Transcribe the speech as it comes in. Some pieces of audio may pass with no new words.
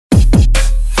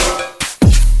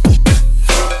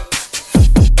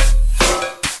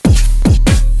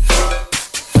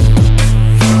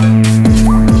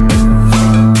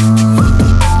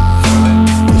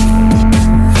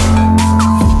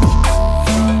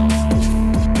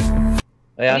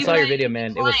Yeah, I saw your video,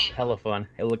 man. It was hella fun.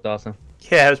 It looked awesome.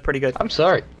 Yeah, it was pretty good. I'm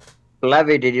sorry.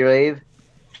 Levy, did you leave?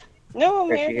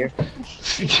 No, Is she man. here?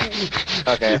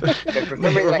 Okay.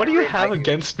 What do you have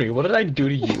against me? What did I do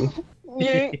to you?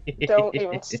 You don't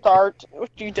even start what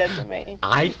you did to me.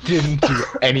 I didn't do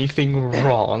anything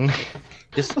wrong.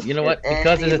 Just, you know what?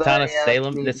 Because it's a town of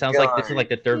Salem, this sounds like this is like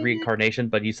the third reincarnation,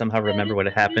 but you somehow remember what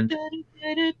had happened.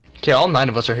 Okay, all 9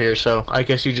 of us are here, so I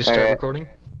guess you just start recording.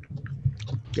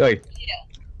 Yo.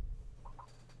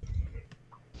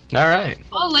 Alright.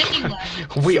 Oh, lightning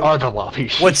left. We are the lobby.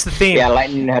 What's the theme? Yeah,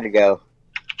 lightning had to go.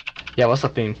 Yeah, what's the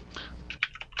theme?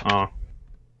 Oh.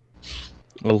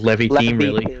 A Levy theme,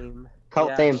 really.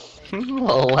 Cult theme.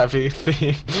 Levy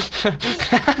theme.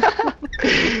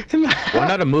 Why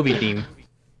not a movie theme?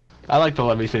 I like the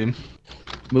Levy theme.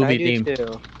 Movie I do theme.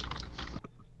 too.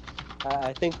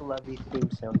 I think the Levy theme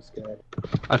sounds good.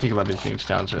 I think Levy theme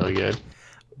sounds really good.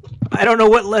 I don't know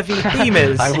what Levy theme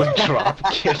is. I would drop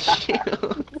kick you.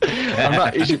 I'm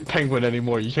not Agent Penguin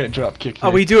anymore. You can't drop kick me.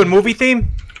 Are we doing movie theme?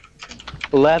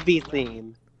 Levy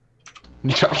theme.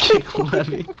 Drop kick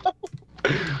Levy.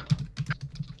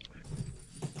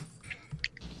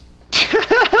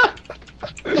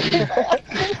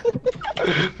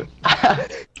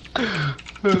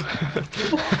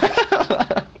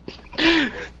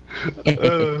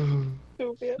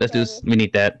 Let's do this. We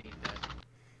need that.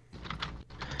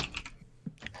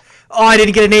 Oh, I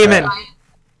didn't get a name in.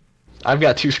 I've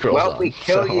got 2 scrolls Well, on, we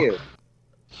kill so- you.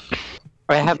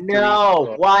 I have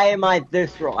No, why am I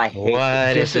this role? I hate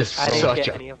What This is I didn't such get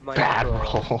a any of my bad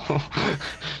scrolls. roll.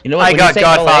 You know what? I when got you say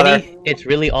Godfather. all any, it's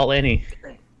really all any.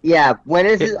 Yeah, when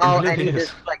is it all really ending? is. This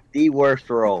is like the worst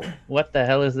role. What the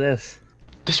hell is this?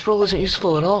 This roll isn't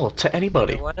useful at all to I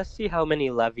anybody. want to see how many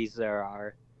levies there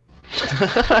are.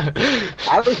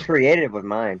 I was creative with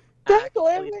mine.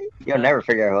 Levy. You'll never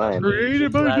figure out who I am.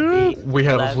 Levy. We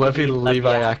have Levy,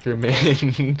 Levi, Ackerman,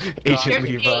 Agent There's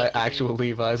Levi, 8. actual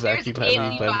Levi, Zacky, There's 8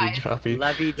 Levy, Levy, Levis. Droppy.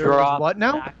 Levy There drop. was what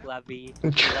now? Zack Levy.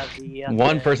 Levy.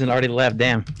 One person already left.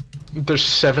 Damn. There's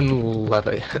 7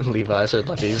 Levi's or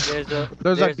Levies.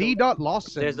 There's a D.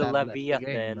 Lawson. There's a in that game.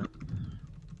 Leviathan.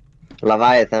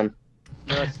 Leviathan.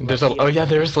 No, it's There's a oh yeah,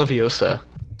 there's Leviosa.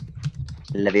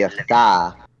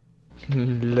 Leviosa.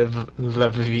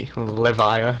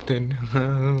 Leviathan.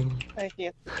 Thank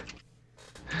you.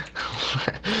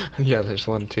 Yeah, there's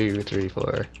 1, 2, 3,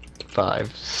 4,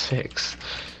 5, 6,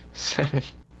 7.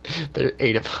 There are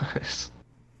 8 of us.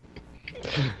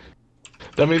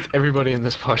 That means everybody in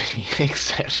this party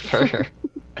except for her.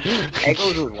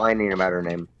 Eggles was whining about her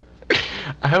name.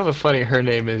 I have a funny. Her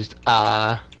name is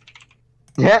Yeah.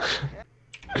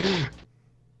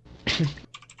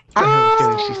 I'm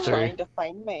kidding, she's 3. Trying to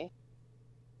find me.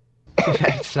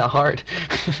 It's not hard.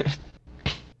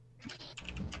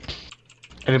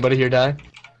 Anybody here die?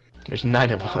 There's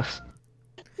 9 of us.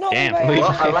 No, Damn. Levi.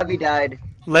 Well, our Levy died.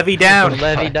 Levy down.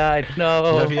 Levy died. No.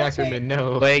 Levy Ackerman,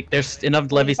 no. Wait, there's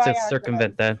enough levies to Levi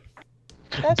circumvent that.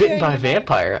 That's Bitten who by a you meant.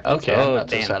 vampire. Okay, Oh, I'm not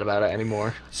so damn. sad about it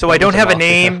anymore. So I don't That have a was an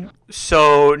name,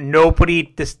 so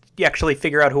nobody actually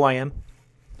figure out who I am.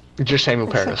 Just Samuel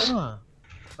Paris. Huh.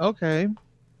 Okay.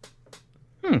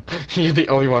 You're the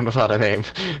only one without a name.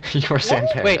 You're Sam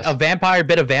Paris. Wait, a vampire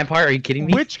bit of vampire? Are you kidding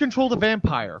me? Which controlled a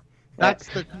vampire? That's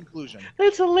the conclusion.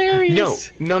 That's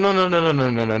hilarious. No.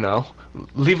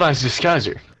 Levi's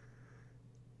disguiser.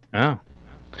 Oh.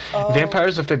 Oh.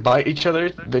 Vampires, if they bite each other,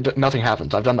 nothing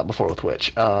happens. I've done that before with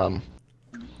Witch.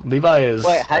 Levi is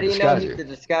Wait, how a do you know he's disguiser. the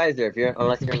disguiser if you're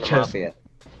unless you're in the Because- mafia?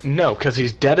 No, because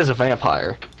he's dead as a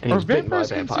vampire, and Are he's bitten by a vampires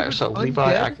vampire. So considered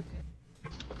Levi, undead?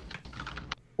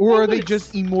 Or are they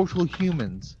just immortal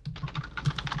humans?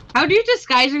 How do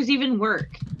disguisers even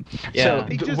work? Yeah.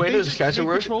 So the way the disguiser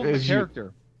works control the is you.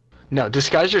 character. No,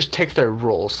 disguisers take their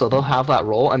role, so they'll have that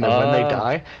role, and then when they Oh.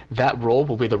 die, that role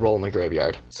will be the role in the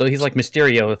graveyard. So he's like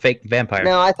Mysterio, a fake vampire.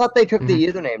 No, I thought they took the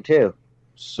username too.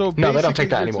 So No, they don't basically take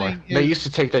that what you're anymore. saying They is- used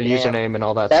to take their Yeah. username and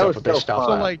all that, That stuff, was but they so stopped fun.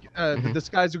 So that. like Mhm. the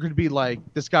disguiser could be like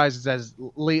disguised as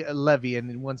Levy, and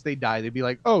then once they die, they'd be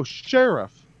like, "Oh,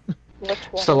 sheriff." Which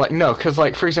one? So like no, because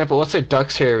like for example, let's say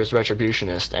Duck's hair is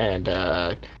Retributionist and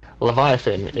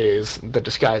Leviathan is the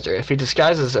disguiser. If he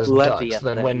disguises as Ducks, Leviathan.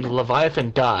 then when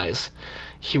Leviathan dies,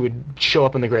 he would show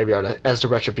up in the graveyard as the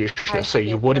Retributionist, so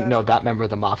you wouldn't know that member of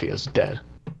the Mafia is dead.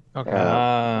 Okay.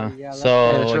 Yeah, And it's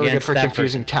So really good against for that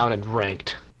confusing town and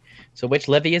ranked. So which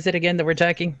levy is it again that we're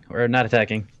attacking? Or not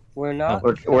attacking? We're not.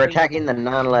 We're attacking the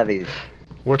non-levies.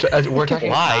 We're talking.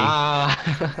 Why? Ah.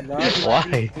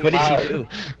 Why? What did she do?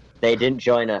 They didn't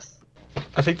join us.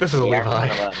 I think this is We are Levi.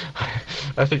 non-levies.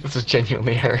 I think this is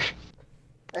genuinely her.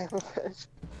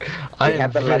 I We am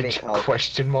have the levy Veg, cult.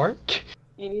 question mark.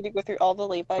 You need to go through all the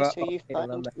Levi's who you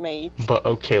find made. But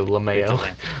okay,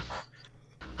 LeMayo.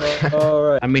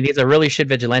 Alright. I mean, he's a really shit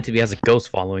vigilante if he has a ghost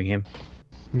following him.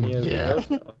 Yeah.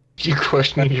 You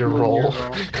questioning your role?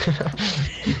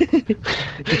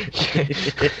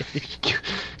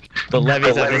 The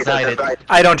levies have decided.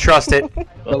 I don't trust it.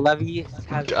 The Levy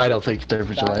has. I don't think they're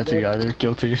vigilante either.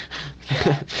 Guilty.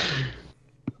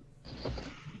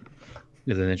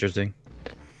 Isn't it interesting?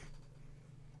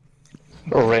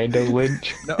 Rando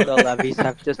Lynch. The Levies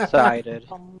have decided.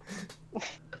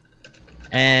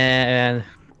 And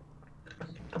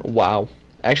Wow.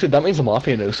 Actually, that means the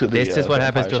Mafia knows who the this is what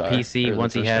happens to a vampires are, PC or the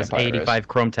once he first has vampire is. 85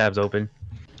 Chrome tabs open.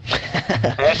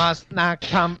 Must not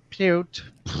compute.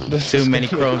 Too many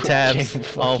Chrome tabs,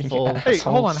 all full. Hey,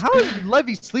 hold on. How is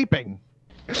Levy sleeping?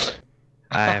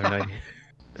 I have no idea.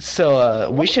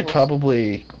 So, we should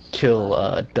probably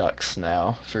kill ducks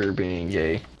now for being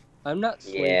gay. I'm not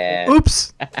sleeping. Yeah.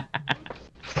 Oops.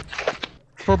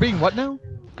 For being what now?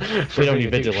 We don't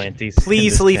need vigilantes.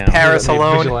 Please leave Paris. Paris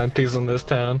alone. Vigilantes in this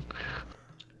town.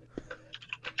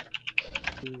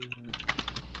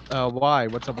 Why?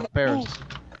 What's up with Paris?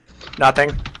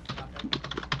 Nothing.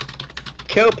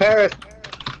 Kill Paris.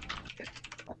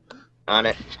 On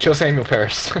it. Kill Samuel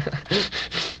Paris. I'm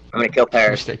gonna kill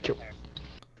Paris. Let's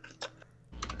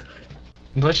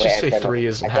Wait, just I say said 3 nothing.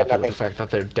 isn't I said happy with the nothing. fact that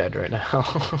they're dead right now.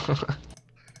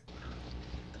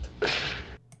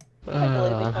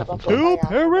 I'm having fun. Kill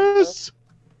Paris!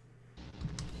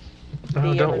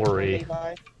 Oh, don't worry.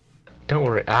 Don't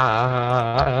worry.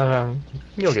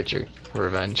 You'll get your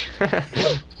revenge.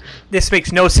 This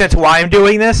makes no sense why I'm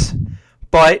doing this,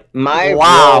 but My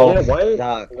wow, Yeah, why?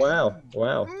 sucks.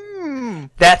 Wow.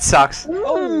 that sucks.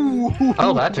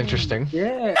 Oh, that's interesting.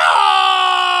 Yeah.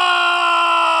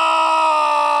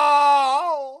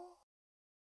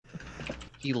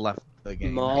 He left the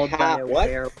game. Mauled by a What?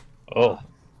 werewolf. Oh.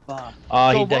 Fuck.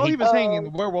 So while he was hanging, the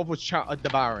werewolf was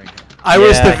devouring him. I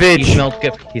was the Yeah, vig. He smelled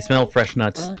good. He smelled fresh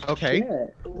nuts. Okay.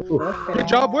 Good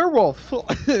job, werewolf.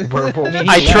 Werewolf.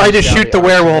 I tried to shoot the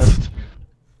werewolf.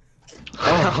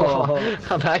 Oh,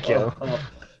 how'd that go?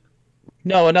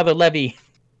 No, another levy.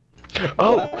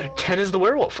 Oh, 10 is the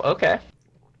werewolf. Okay.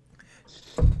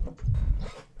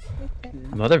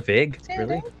 Another Vig?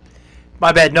 Really?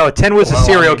 My bad. No, 10 was a Well,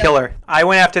 serial I mean- killer. I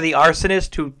went after the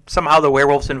arsonist, who somehow the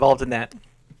werewolf's involved in that.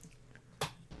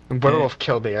 Werewolf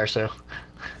killed the Arso.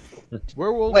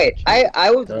 Werewolf. Wait,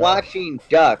 I was watching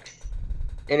Ducks,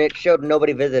 and it showed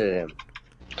nobody visited him.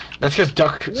 That's because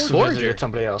Duck Forger. visited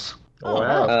somebody else.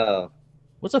 Wow. Oh.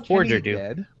 What's a forger Kenny do?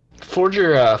 dead.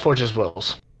 Forger forges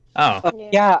wills. Oh.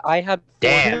 Yeah, I had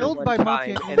Damn. Killed one by time,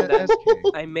 Mafia and and then SK.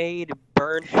 I made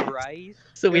burnt rice.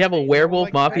 So we have a werewolf,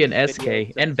 like mafia, and X SK,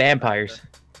 videos. and vampires.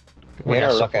 We Better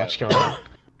have so look at much going on.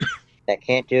 That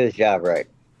can't do his job right.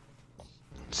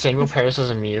 Samuel Paris is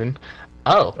immune.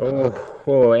 Oh.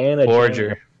 Oh, and a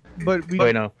Forger. But we.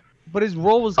 Wait, no. But his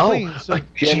role was clean. So a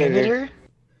janitor?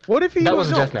 what if he? That was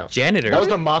a no. death note. Janitor. That was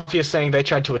the Mafia saying they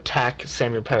tried to attack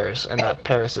Samuel Paris, and that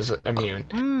Paris is immune.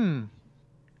 Hmm.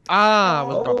 Ah.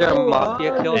 Was There a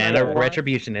mafia killed and a everyone?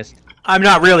 retributionist. I'm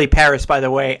not really Paris, by the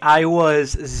way. I was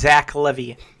Zack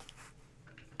Levy.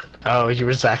 Oh, you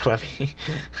were Zack Levy.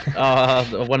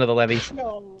 One of the levies.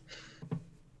 No.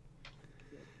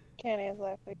 Kenny is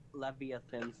laughing.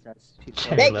 Leviathan says to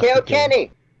Kenny They left the killed game.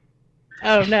 Kenny!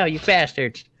 Oh no, you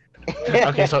bastards.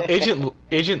 Okay, so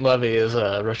Agent Levy is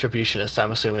a retributionist,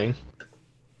 I'm assuming.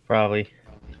 Probably.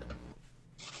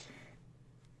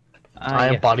 I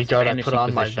am yes, bodyguard. I Spanish put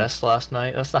on my Inquisition. vest last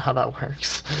night. That's not how that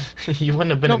works. You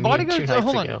wouldn't have been No, immune bodyguards. 2 nights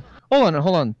Hold on. ago.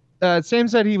 Hold on. Sam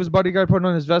said he was bodyguard putting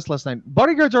on his vest last night.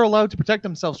 Bodyguards are allowed to protect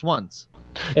themselves once.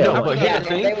 No, but Yeah, here's the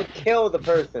thing. they would kill the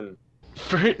person.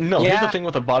 Here's the Yeah. thing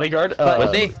with a bodyguard.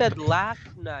 But they- he said last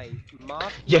night. Mafia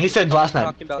Yeah, he said last night.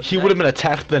 talking about He would have been night.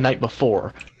 attacked the night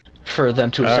before, for them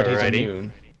to have said he's Alrighty.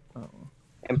 immune.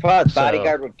 And plus, So-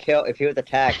 bodyguard would kill if he was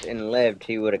attacked and lived.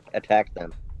 He would attack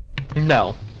them.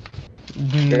 No.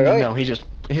 Really? No, he's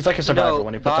like a survivor No,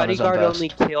 when he puts on his own bodyguard vest.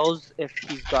 only kills if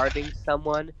he's guarding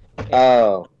someone.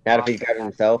 Oh, not if he's guarding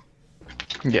himself.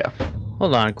 Yeah.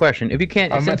 Hold on, question. If you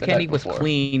can't, I met since the Kenny night was before.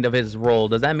 cleaned of his role,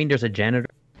 does that mean there's a janitor?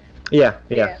 Yeah.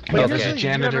 But Yeah, here's there's the a thing, you gotta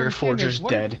janitor, understand Forger's is, what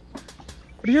dead.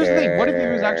 But here's the thing. What if he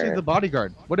was actually the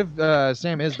bodyguard? What if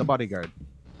Sam is the bodyguard?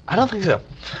 I don't think so.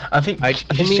 I think I he's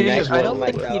mean, shooting I his I will. don't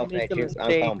think myself, he'd make a I'm calling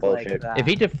mistake bullshit. like that.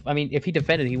 If he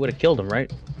defended, he would have killed him,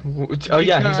 right? Oh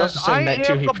yeah, he's Because also saying I that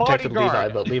too. am He the protected Levi,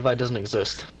 bodyguard. but Levi doesn't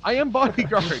exist. I am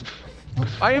bodyguard.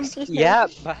 I am. Yeah,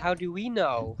 but how do we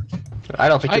know? I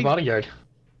don't think you're I- bodyguard.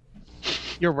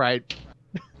 You're right.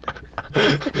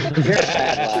 You're a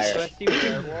bad liar. Especially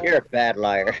werewolf. You're a bad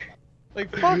liar.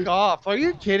 Like, fuck off. Are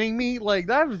you kidding me? Like,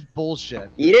 that was bullshit.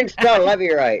 You didn't spell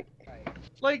Levy right.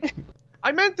 Like,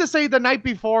 I meant to say the night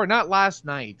before, not last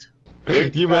night.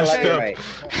 You messed Levy up.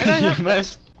 right. You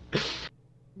messed.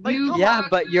 Like, You- come Yeah, on.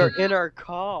 but you're in our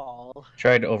call.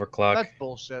 Tried to overclock. That's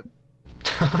bullshit.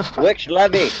 Which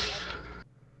Levy?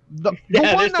 The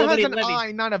Yeah, one there's that so has many an Levies.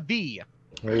 I, not a V.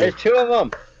 There's two of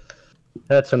them.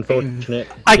 That's unfortunate.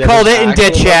 I called it in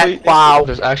dead Actual chat. Levy? Wow.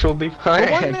 There's actual Levy. The one,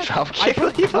 that,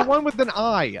 Dropkick the one with an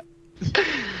I.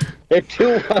 There's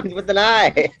two ones with an I.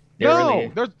 There No, really-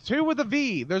 there's two with a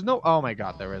V. There's no. Oh my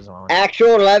god, there is one.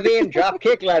 Actual Levy and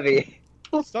Dropkick Levy.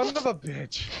 Son of a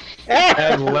bitch.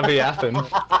 and Leviathan.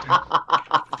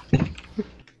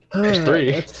 There's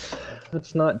three.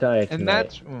 Let's not die tonight. And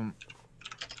that's.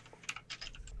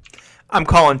 I'm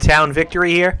calling town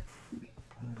victory here.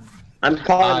 I'm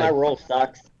calling my roll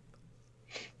sucks.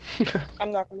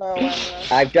 I'm not gonna lie.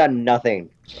 I've done nothing.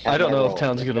 I don't My know roll. if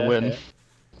Town's gonna win.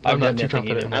 I've I'm done not too nothing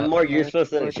confident either. in I'm that. more useless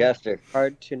than a jester.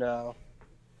 Hard to know.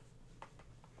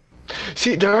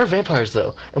 See, there are vampires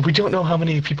though, and we don't know how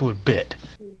many people are bit.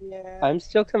 Yeah. I'm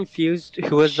still confused.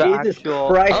 Who was the Jesus actual?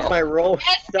 Christ, Oh. my roll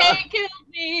sucks. SK killed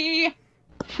me.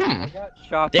 Hmm. Got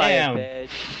shot Damn. by a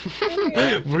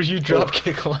bitch. Were you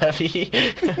dropkick Levy?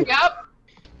 Yep.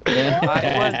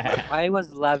 I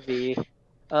was Levy,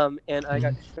 and I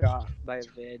got shot by a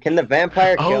bitch. Can the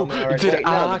vampire kill Oh, me? Or did wait, no,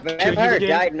 I the kill you vampire again?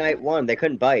 died night one. They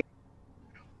couldn't bite.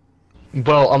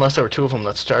 Well, unless there were two of them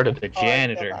that started. The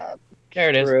janitor. There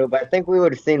it is. True, but I think we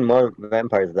would have seen more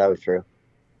vampires if that was true.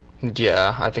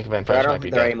 Yeah, I think But I vampires don't might be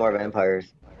think there are any dead. more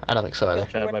vampires. I don't think so either.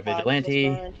 Shot by vigilante.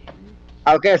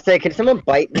 I was gonna say, can someone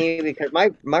bite me? Because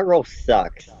my roll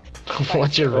sucks.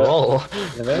 What's your roll?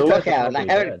 The vampires Look are out, I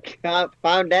probably haven't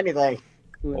found anything.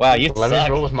 Wow, you Levy's suck.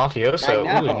 roll with mafioso.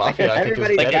 I know. Ooh, mafia. I think is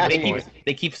Everybody's Like better they than keep yours.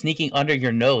 they keep sneaking under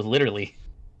your nose, literally.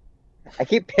 I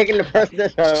keep picking the person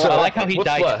that's I like how he what's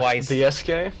died left? twice. The SK?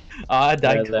 I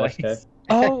died Yeah, that's twice.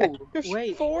 Oh,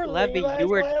 wait, Four Levy, Levi's you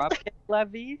were left. dropkick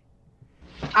Levy?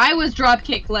 I was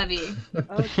dropkick Levy.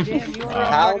 Oh, damn, you were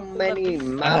How part of the many Levy.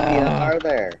 mafia are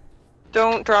there?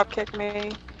 Don't drop kick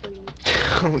me.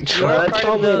 Don't You're try. That's part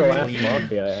probably of the the- last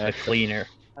mafia, A actually. cleaner.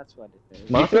 That's what it is.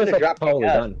 Mafia's should've dropped probably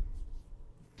us. done.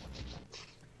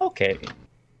 Okay.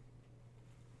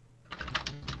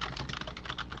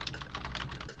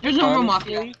 There's no more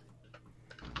Honestly, mafia.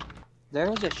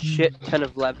 There's a shit ton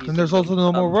of levies. And there's also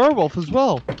no more werewolf as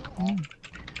well.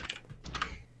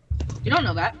 You don't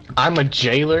know that. I'm a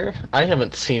jailer. I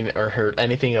haven't seen or heard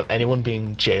anything of anyone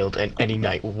being jailed in any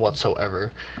night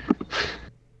whatsoever.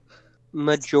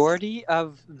 Majority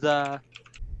of the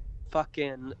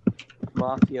fucking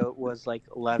mafia was like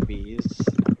levies,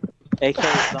 aka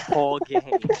the whole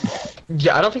gang.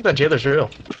 Yeah, I don't think that jailer's real.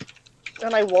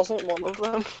 And I wasn't one of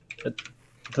them.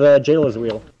 The jail is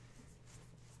real.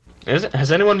 Is it?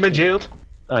 Has anyone been jailed?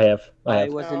 I have. I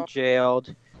wasn't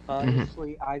jailed.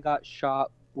 Honestly, Mm-hmm. I got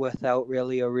shot without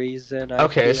really a reason. I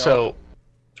Okay, feel. so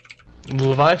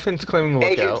Leviathan's claiming the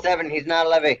Agent lookout. 7, he's not a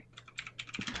Levy.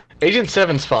 Agent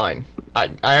 7's fine. I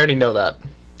already know that.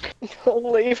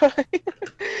 Levi.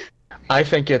 I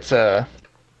think it's I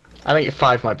think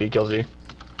 5 might be guilty.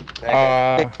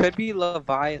 It could be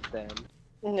Leviathan.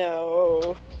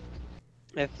 No.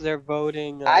 If they're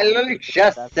voting. I literally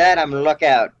just that's- said I'm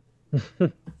lookout.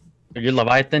 You're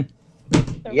Leviathan?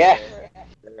 Yeah.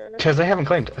 Because they haven't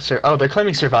claimed. Oh, they're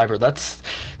claiming Survivor. That's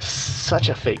such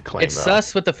a fake claim. It's though.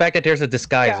 sus with the fact that there's a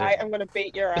disguiser. Guy, I'm gonna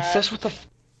beat your It's ass. sus with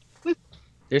the.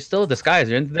 There's still a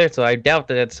disguiser, isn't there? So I doubt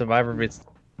that Survivor is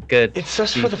good. It's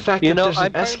sus for the fact You that know, there's I'm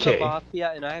an part of the SK.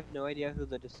 mafia, and I have no idea who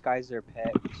the disguiser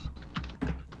picked.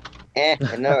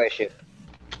 No issue.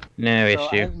 No So I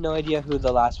issue. have no idea who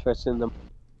the last person. The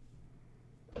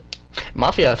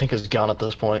Mafia, I think, is gone at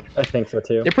this point. I think so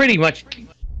too. They're pretty much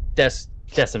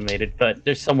decimated, but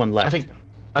there's someone left.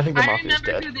 I think the I Mafia's remember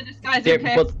dead. who the disguiser There-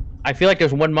 picked. but I feel like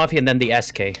there's one mafia and then the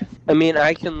SK. I mean,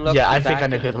 I can look. Yeah, I think back I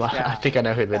know at who the the I think I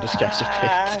know who the disguiser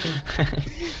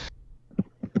picked.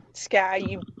 Sky,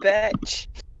 you bitch.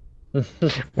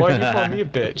 Why are you calling me a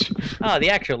bitch? Oh, the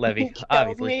actual You Levy, killed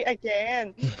obviously. me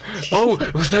again. Oh,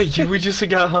 was that you? We just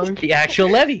got hung. The actual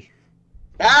Levy.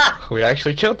 Ah! We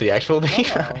actually killed the actual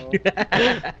Oh.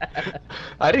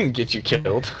 I didn't get you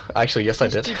killed. Actually, yes, I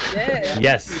did. You did.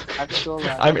 Yes. Actual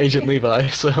I'm Agent Levi,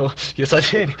 so yes, I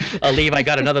did. Levi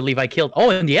got another Levi killed. Oh,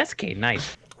 and the SK.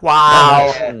 Nice.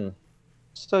 Wow. Hmm.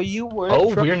 So you weren't.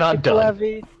 Oh, we're not Dropkick done.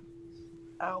 Levy?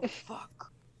 Oh fuck.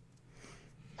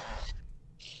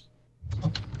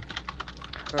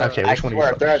 Okay, I which one swear,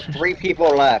 are if there are 3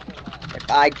 people left,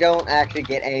 if I don't actually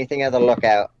get anything out of the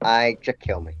lookout, just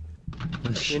kill me.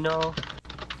 You know,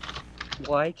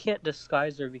 Why can't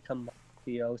Disguiser become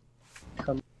Mafio?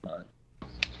 Come on.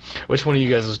 Which one of you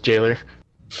guys is jailer?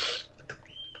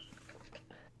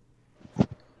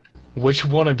 Which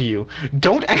one of you?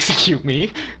 Don't execute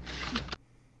me!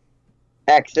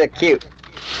 Execute.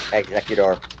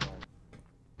 Executor.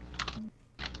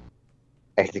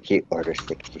 Execute Order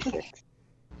 66.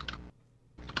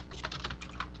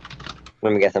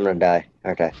 Let me guess, I'm gonna die.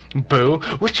 Okay. Boo!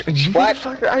 Which you What?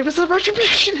 motherfucker? I was a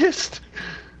retributionist!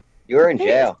 You were in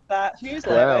jail. Who's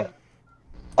Wow. Levy?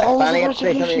 I Oh, finally got to say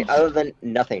retribution. something other than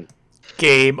nothing.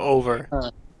 Game over.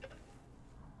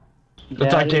 It's not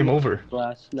Daddy game over.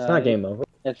 Last night, It's not game over.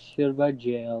 executed by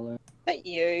jailer. Not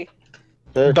you.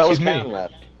 There's That two was me. down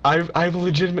left. I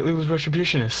legitimately was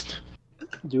retributionist.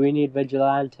 Do we need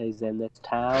vigilantes in this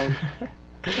town?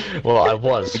 Well, I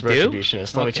was You do?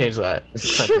 retributionist. Let me change that. For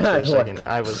a second.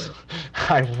 I was.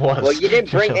 Well, you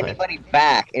didn't bring vigilante. anybody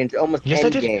back, and it's almost Yes, I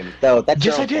did. endgame, so that's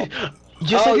Yes, your I own did. fault.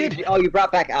 Yes, oh, I did. You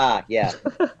brought back yeah.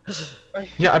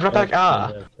 Yeah, I brought back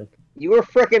You were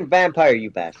frickin' vampire, you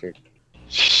bastard.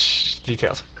 Shh.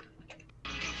 Details.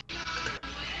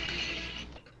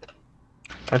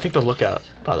 I think the lookout,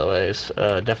 by the way, is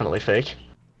definitely fake.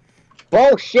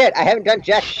 Bullshit! I haven't done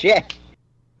jack shit.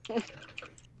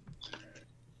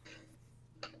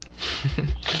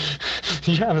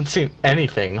 You haven't seen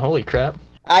anything. Holy crap.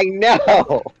 I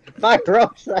know. My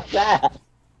rope's like that.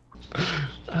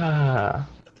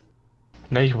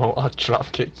 No, you won't. I'll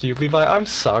dropkick you, Levi. I'm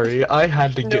sorry. I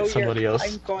had to get somebody else.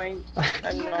 I'm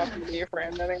not gonna be your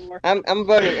friend anymore. I'm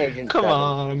voting Agent Come 7.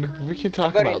 on, we can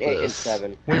talk I'm voting about Agent this.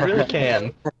 7. We really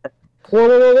can.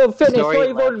 Whoa, fitness, Story why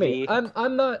you voted me? Levy.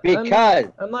 I'm not Because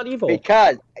I'm not evil.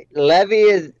 Because Levy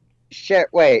is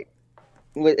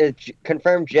is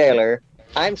confirmed jailer.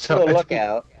 I'm So still a it's-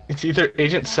 lookout. It's either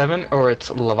Agent 7 or it's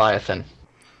Leviathan.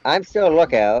 I'm still a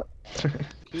lookout.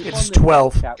 It's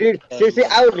 12. Dude, seriously,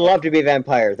 I would love to be a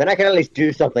vampire. Then I can at least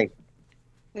do something.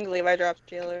 Levi drops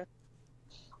jailer.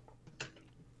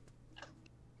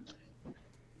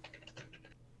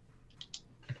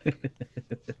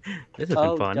 This has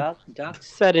Oh, been fun. Duck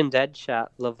said in Dead Chat,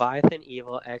 Leviathan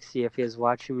evil XD if he was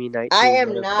watching me night. I two am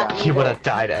would've not died. He would have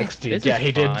died, XD. This Yeah, is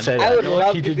he did fun. say that. I would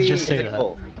love he to did be just say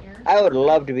evil. I would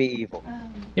love to be evil.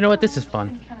 You know what? This is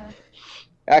fun.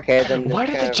 Okay, then. Why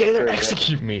did the kind of jailer prove it.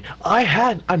 execute me?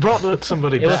 I brought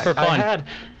somebody It was back. for fun. I had.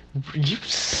 You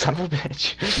son of a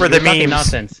bitch. For the You were talking memes.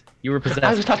 nonsense. You were I was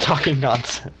possessed. not talking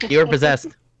nonsense. You were possessed.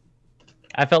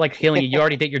 I felt like killing you. You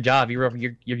already did your job. Your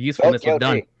usefulness was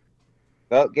done.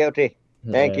 Vote guilty.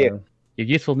 Thank you. Your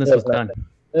usefulness There was was done.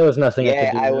 There was nothing I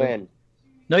Yeah, could do. I win.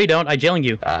 No, you don't. I jailing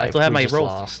you. I still have we my just rolls.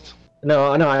 lost.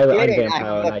 No, I'm Kidding, vampire and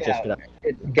I looked just out. got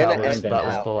It's That gonna was, end that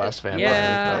was now. the last vampire.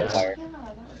 Yeah. That was- Vampire.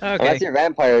 Okay. Unless you're a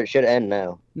vampire, it should end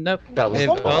now. Nope. That was If,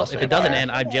 the well, last if it doesn't vampire.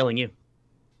 end, I'm jailing you.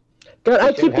 God, I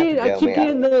You keep shouldn't have being to I bail keep me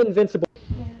being out. the invincible.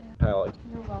 Power.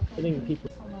 Hitting people.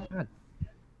 God.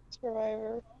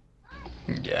 Survivor.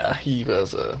 Yeah, he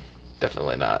was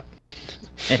definitely not.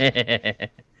 A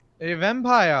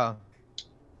vampire.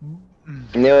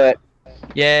 Knew it.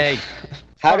 Yay.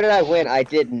 How did I win? I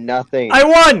did nothing. I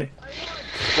won!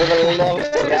 For the love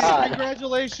of God.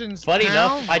 Congratulations. Funny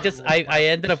pal. enough, I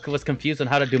ended up was confused on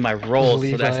how to do my rolls,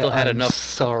 so that I still had I'm enough.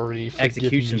 Sorry. forgive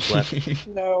executions me. left.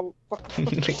 No.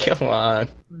 Come on.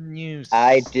 News.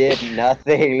 I did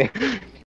nothing.